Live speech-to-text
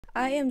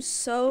I am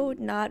so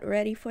not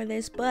ready for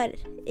this, but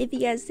if you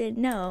guys didn't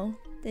know,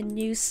 the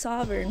new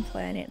sovereign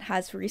planet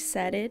has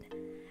resetted.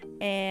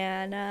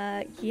 And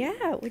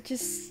yeah, which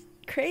is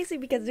crazy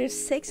because there's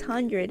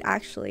 600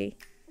 actually,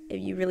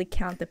 if you really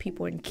count the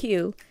people in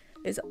queue.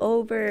 There's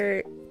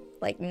over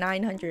like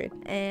 900.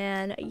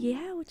 And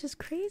yeah, which is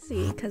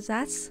crazy because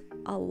that's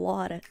a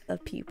lot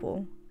of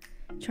people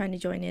trying to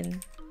join in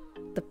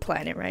the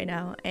planet right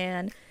now.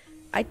 And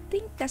I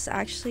think that's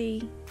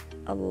actually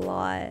a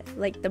lot,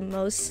 like the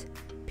most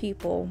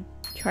people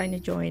trying to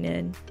join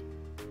in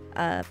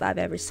I've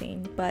ever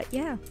seen. But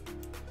yeah,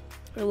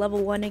 we're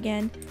level 1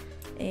 again,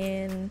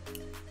 and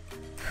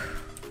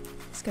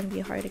it's gonna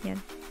be hard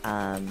again.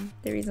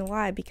 The reason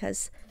why,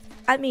 because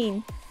I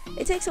mean,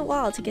 it takes a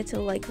while to get to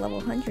like level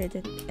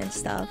 100 and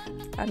stuff.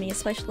 I mean,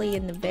 especially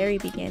in the very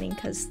beginning,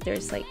 because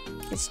there's like,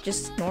 it's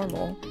just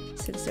normal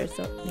since there's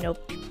no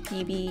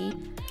PB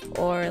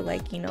or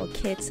like, you know,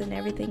 kits and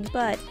everything.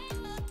 But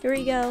here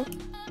we go,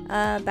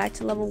 back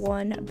to level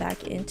 1,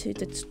 back into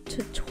the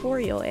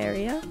tutorial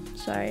area,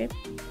 sorry.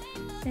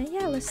 And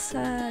yeah, let's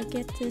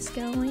get this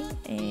going,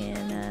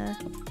 and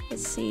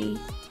let's see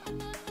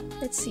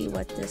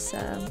what this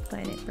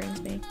planet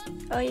brings me.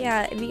 Oh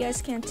yeah, if you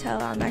guys can't tell,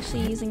 I'm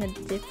actually using a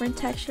different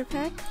texture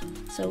pack.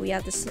 So we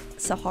have the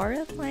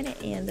Sahara planet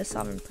and the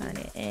Sovereign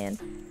planet, and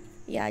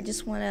yeah, I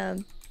just want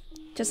to,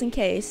 just in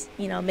case,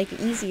 you know, make it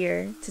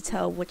easier to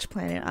tell which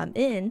planet I'm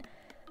in.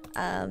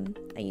 I'm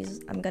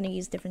gonna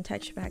use different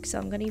texture packs. So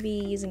I'm gonna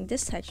be using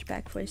this texture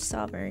pack for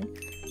Sovereign,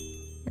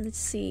 and let's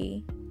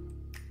see,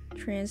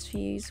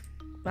 transfuse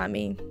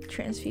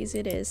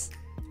it is.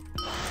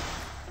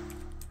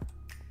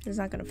 It's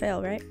not gonna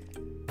fail, right?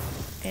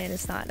 And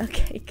it's not.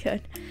 Okay,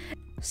 good.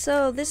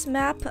 So this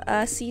map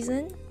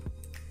season,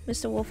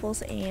 Mr.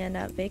 Waffles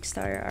and Big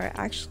Star are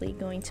actually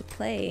going to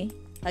play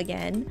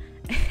again.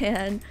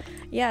 And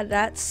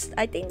yeah,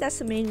 I think that's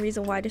the main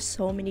reason why there's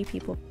so many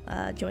people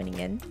joining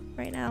in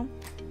right now,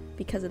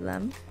 because of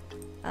them.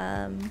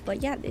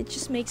 But yeah, it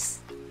just makes,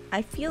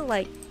 I feel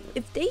like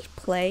if they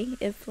play,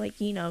 if like,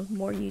 you know,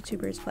 more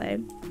YouTubers play,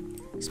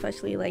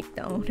 especially like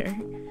the owner,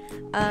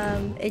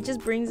 it just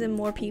brings in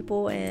more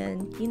people,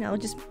 and you know,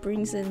 just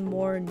brings in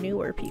more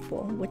newer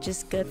people, which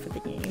is good for the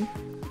game.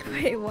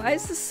 Wait, why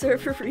is the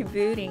server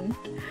rebooting?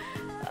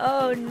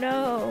 Oh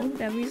no,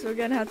 that means we're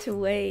gonna have to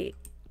wait.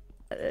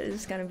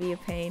 It's gonna be a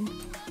pain.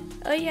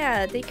 Oh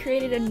yeah, they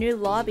created a new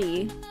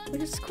lobby,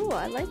 which is cool.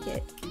 I like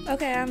it.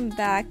 Okay, I'm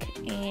back,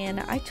 and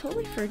I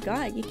totally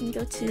forgot you can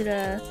go to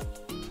the,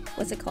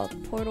 what's it called,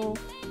 portal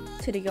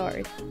to the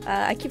yard.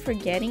 I keep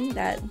forgetting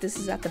that this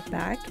is at the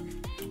back,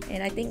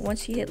 and I think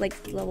once you hit like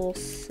level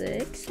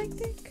 6, I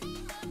think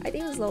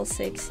it was level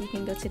 6, you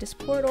can go to this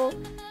portal,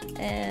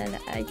 and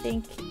I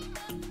think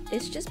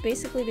it's just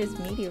basically there's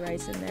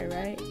meteorites in there,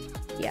 right?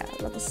 Yeah,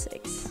 level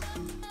 6.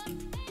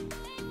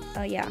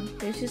 Oh yeah,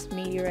 there's just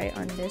meteorite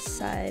on this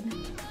side.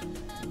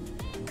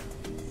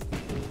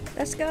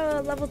 Let's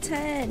go, level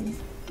 10.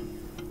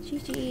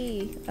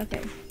 GG.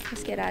 Okay,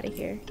 let's get out of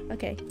here.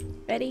 Okay,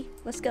 ready?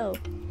 Let's go.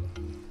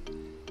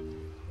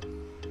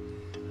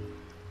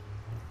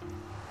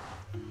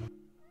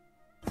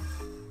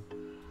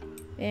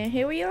 And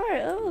here we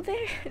are. Oh,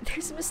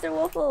 there's Mr.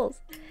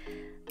 Waffles.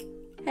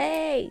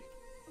 Hey!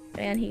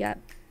 Man, he got,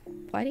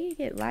 why did he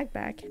get lag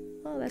back?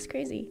 Oh, that's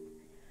crazy.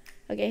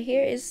 Okay,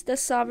 here is the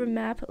Sovereign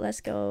map. Let's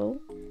go.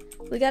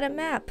 We got a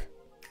map.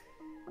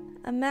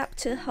 A map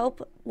to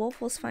help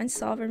Waffles find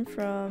Sovereign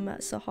from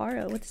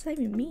Sahara. What does that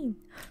even mean?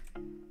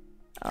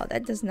 Oh,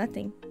 that does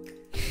nothing.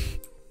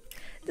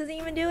 Doesn't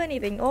even do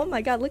anything. Oh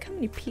my god, look how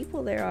many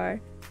people there are.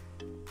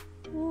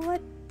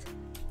 What?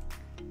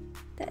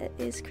 That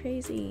is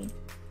crazy.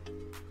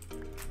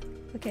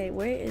 Okay,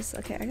 where is...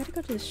 Okay, I gotta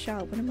go to the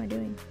shop. What am I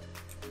doing?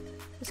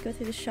 Let's go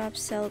to the shop,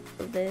 sell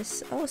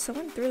this. Oh,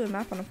 someone threw the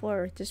map on the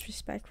floor.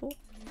 Disrespectful.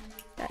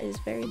 That is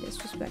very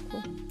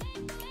disrespectful.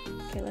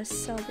 Okay, let's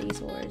sell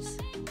these ores.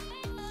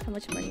 How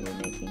much money are we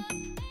making?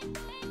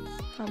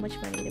 How much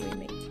money did we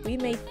make? We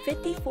made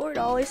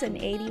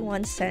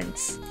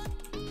 $54.81.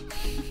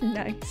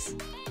 Nice.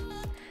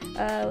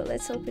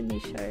 Let's open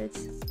these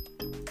shards.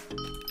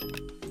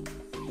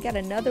 We got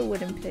another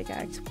wooden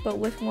pickaxe, but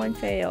with one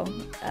fail.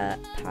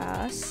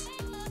 Pass.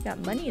 Got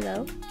money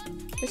though.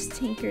 Let's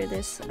tinker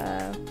this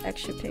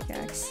extra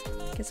pickaxe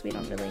because we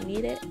don't really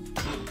need it.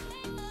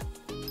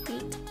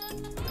 Eat.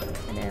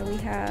 And then we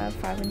have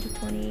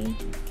 520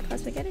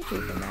 cosmic energy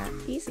from that.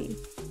 Easy.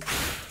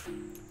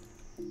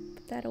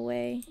 Put that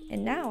away.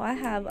 And now I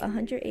have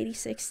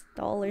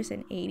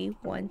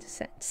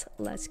 $186.81.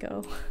 Let's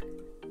go.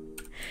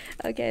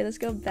 Okay, let's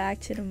go back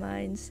to the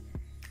mines.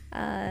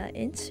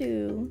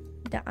 Into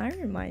the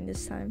iron mine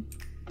this time.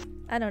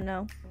 I don't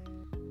know.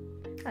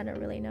 I don't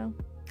really know.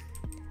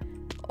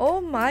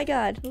 Oh my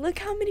god, look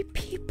how many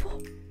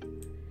people.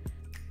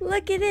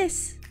 Look at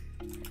this.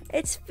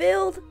 It's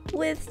filled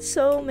with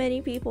so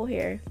many people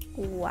here.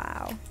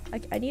 Wow.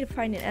 I need to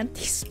find an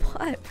empty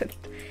spot, but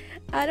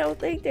I don't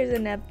think there's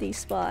an empty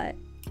spot.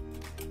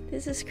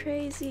 This is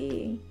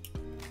crazy.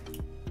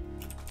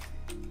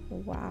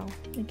 Wow.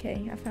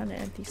 Okay, I found an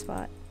empty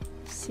spot.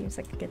 Seems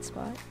like a good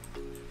spot.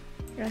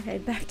 Okay,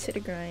 back to the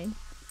grind.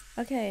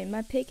 Okay,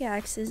 my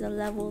pickaxe is a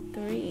level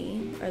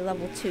 3, or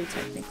level 2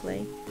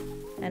 technically.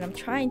 And I'm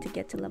trying to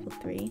get to level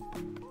 3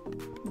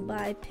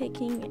 by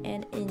picking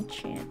an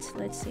enchant.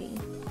 Let's see.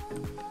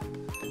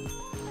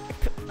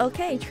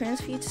 Okay,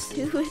 transfuse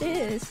 2 it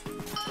is.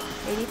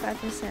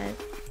 85%.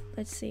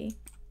 Let's see.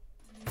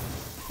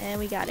 And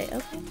we got it.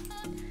 Okay.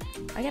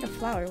 I got a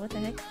flower. What the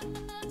heck?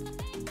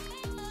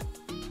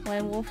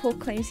 When Wolfhole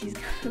claims he's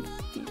gonna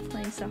be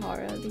playing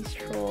Sahara, these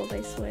trolls,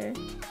 I swear.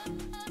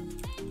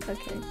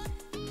 Okay.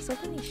 Let's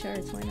open these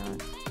shards. Why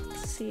not?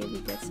 Let's see if we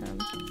get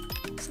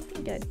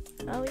something good.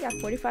 Oh, we got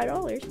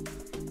 $45.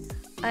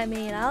 I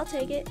mean, I'll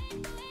take it.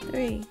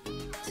 3,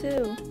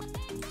 2,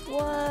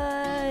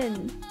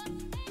 1.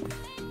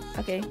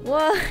 Okay,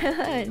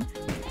 1.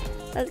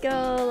 Let's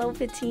go, level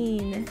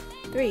 15.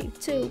 3,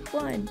 2,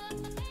 1.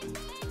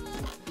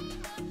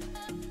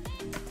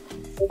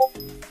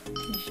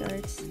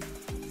 Shards.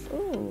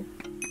 Ooh.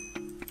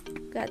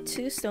 Got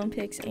 2 stone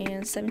picks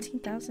and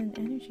 17,000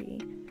 energy.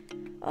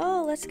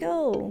 Oh, let's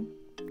go.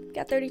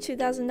 Got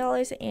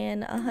 $32,000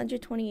 and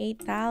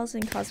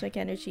 128,000 cosmic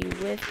energy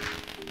with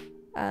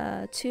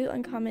 2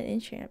 uncommon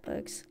enchant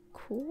books.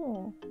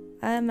 Cool.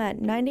 I'm at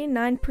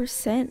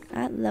 99%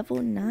 at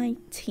level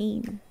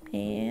 19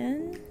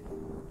 and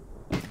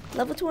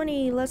level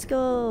 20. Let's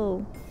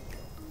go.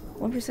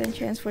 1%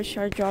 chance for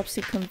shard drops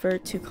to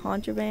convert to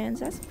contrabands.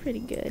 That's a pretty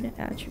good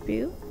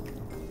attribute.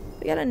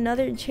 We got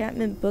another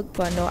enchantment book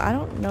bundle. I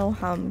don't know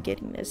how I'm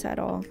getting this at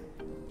all,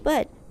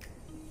 but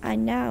I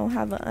now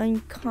have an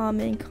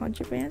uncommon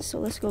contraband. So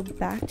let's go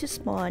back to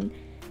spawn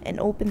and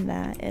open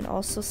that, and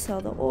also sell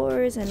the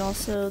ores and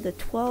also the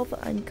 12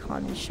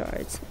 uncommon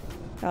shards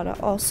that I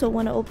also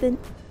want to open.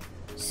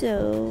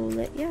 So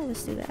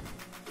let's do that.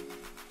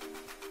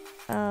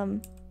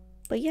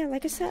 But yeah,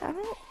 like I said,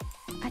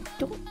 I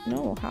don't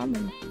know how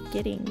I'm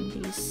getting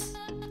these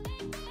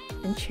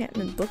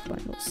enchantment book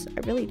bundles. I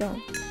really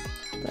don't.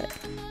 But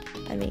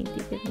I mean,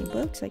 they give me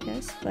books, I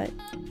guess. But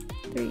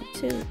 3,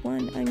 2,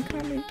 1,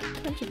 uncommon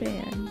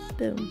contraband.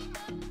 Boom.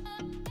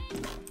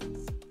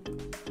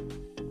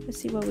 Let's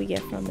see what we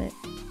get from it.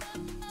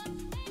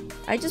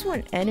 I just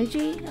want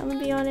energy, I'm gonna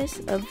be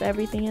honest, of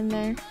everything in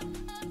there.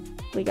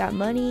 We got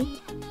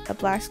money, a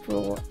black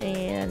scroll,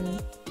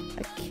 and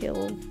a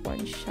kill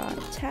one-shot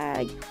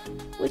tag,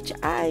 which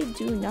I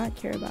do not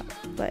care about,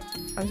 but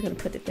I'm just gonna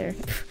put it there.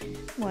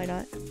 Why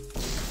not?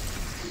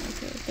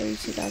 Okay,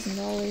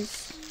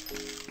 $32,000.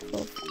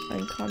 12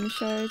 uncommon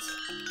shards.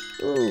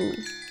 Ooh,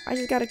 I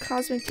just got a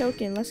cosmic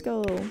token. Let's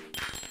go.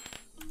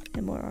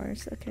 And more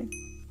R's. Okay.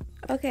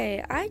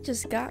 Okay, I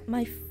just got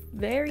my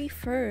very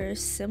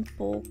first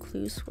simple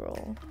clue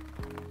scroll.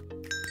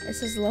 It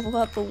says level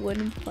up a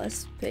wooden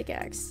plus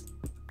pickaxe.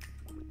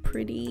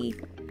 Pretty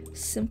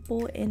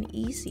simple and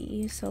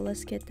easy, so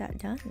let's get that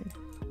done.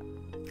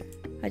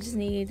 I just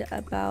need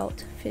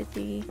about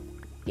 50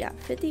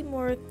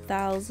 more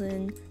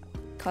thousand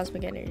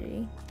cosmic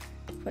energy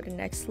for the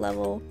next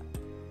level.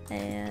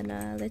 And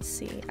let's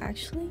see,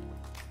 let's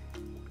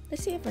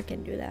see if I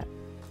can do that.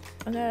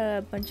 I got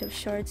a bunch of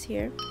shards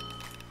here.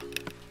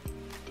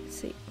 Let's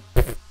see.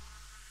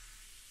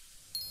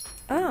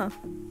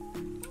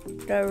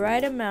 The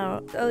right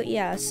amount. Oh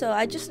yeah, so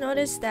I just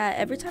noticed that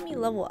every time you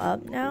level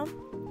up now,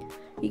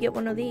 you get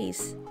one of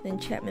these, the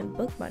enchantment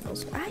book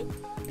bundles. I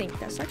think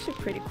that's actually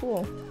pretty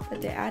cool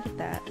that they added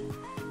that.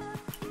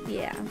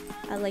 Yeah,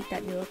 I like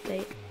that new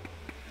update.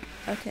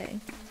 Okay,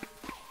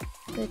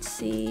 let's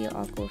see.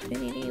 Aqua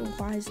Affinity.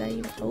 Why is that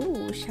even?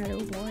 Oh, Shadow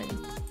 1.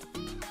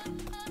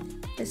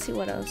 Let's see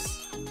what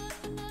else.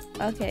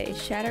 Okay,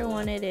 Shadow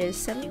 1, it is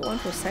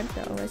 71%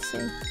 though. Let's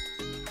see.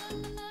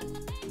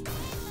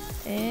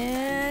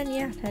 And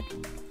yeah, that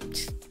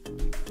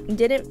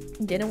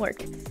didn't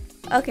work.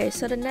 Okay,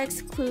 so the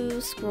next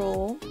clue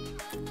scroll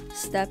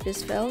step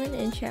is fail an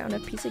enchant on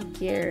a piece of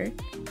gear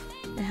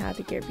and have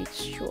the gear be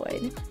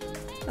destroyed.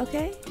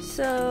 Okay,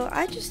 so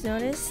I just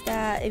noticed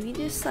that if you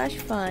do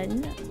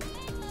 /fun,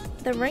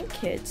 the rank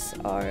kits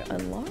are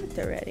unlocked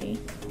already.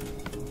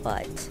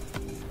 But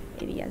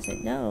if you guys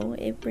didn't know,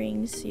 it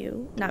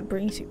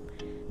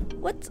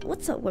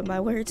what's up with my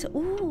words?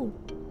 Ooh,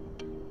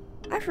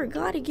 I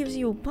forgot it gives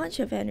you a bunch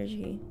of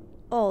energy.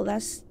 Oh,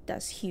 that's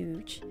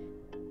huge.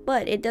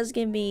 But it does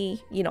give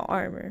me, you know,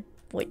 armor,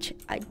 which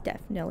I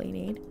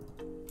definitely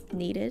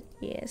needed,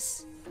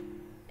 yes.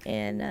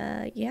 And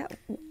yeah,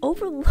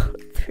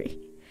 overload 3.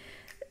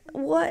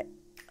 What?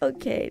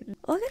 Okay.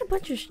 Oh, I got a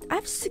bunch of I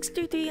have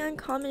 63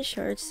 uncommon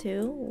shards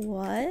too.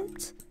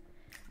 What?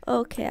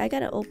 Okay, I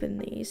gotta open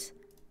these.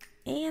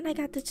 And I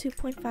got the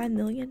 2.5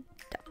 million.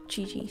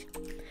 GG.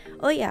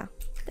 Oh yeah,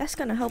 that's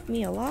gonna help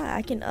me a lot.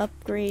 I can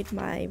upgrade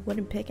my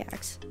wooden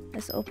pickaxe.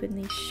 Let's open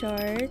these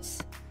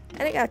shards.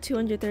 And I got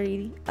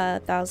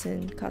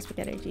 230,000 cosmic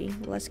energy.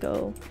 Let's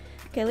go.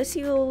 Okay, let's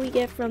see what we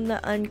get from the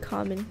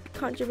uncommon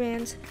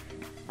contrabands.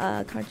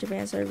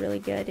 Contrabands are really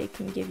good. It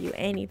can give you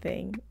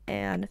anything.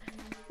 And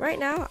right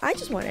now, I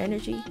just want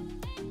energy.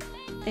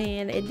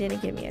 and it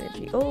didn't give me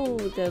energy. Oh,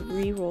 the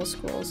reroll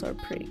scrolls are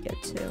pretty good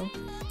too.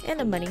 And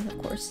the money,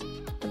 of course.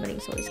 The money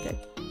is always good.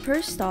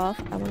 First off,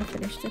 I want to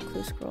finish the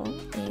clue scroll,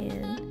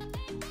 and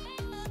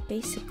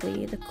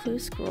basically the clue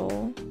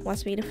scroll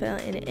wants me to fill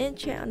in an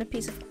enchant on a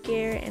piece of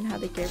gear and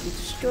have the gear be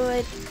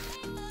destroyed.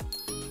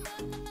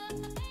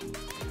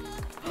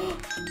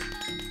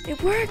 It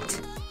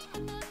worked!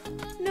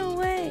 No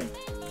way!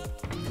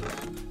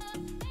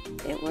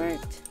 It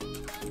worked.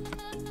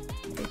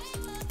 Oops.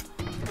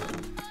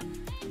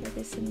 Put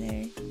this in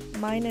there.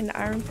 Mine and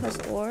iron plus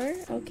ore?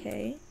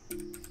 Okay.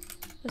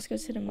 Let's go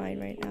to the mine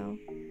right now.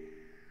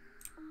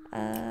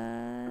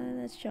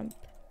 Let's jump.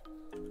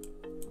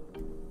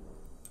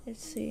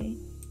 Let's see.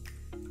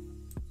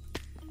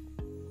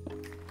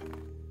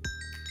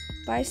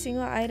 Buy a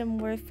single item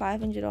worth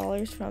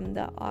 $500 from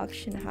the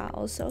auction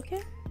house.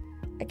 Okay.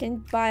 I can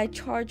buy a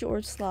charge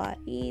ore slot.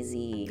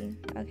 Easy.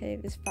 Okay,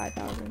 this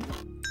 5,000.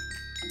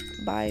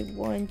 Buy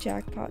one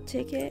jackpot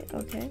ticket.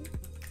 Okay.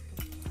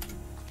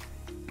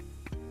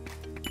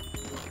 There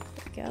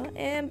we go.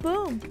 And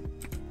boom.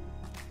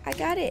 I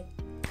got it.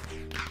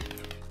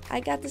 I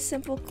got the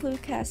simple clue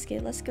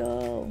casket. Let's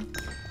go.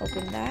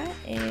 Open that.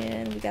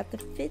 And we got the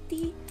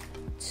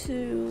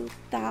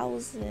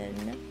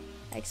 52,000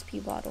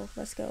 XP bottle.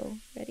 Let's go.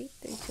 Ready?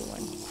 3, 2,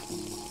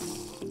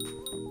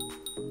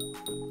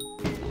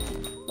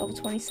 1. Level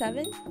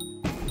 27.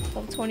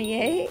 Level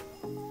 28.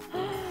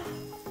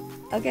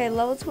 Okay,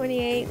 level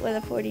 28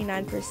 with a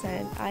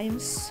 49%. I am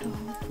so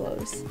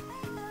close.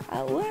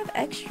 We'll have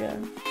extra.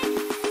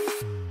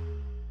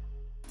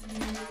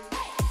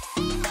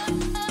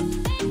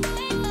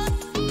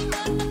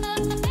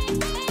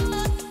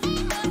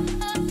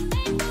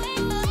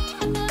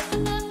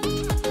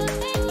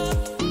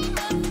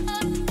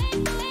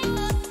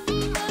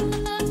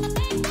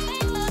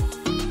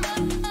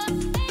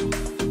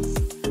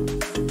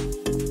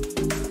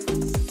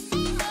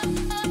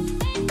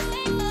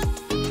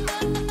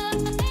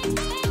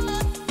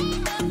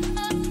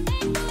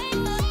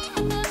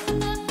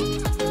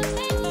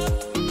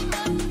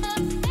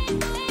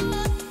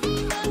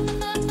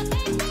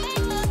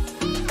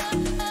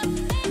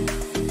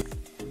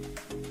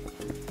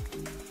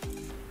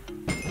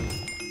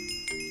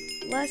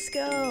 Let's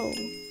go!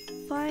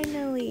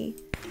 Finally!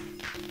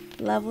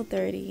 Level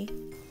 30.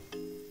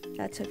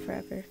 That took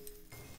forever.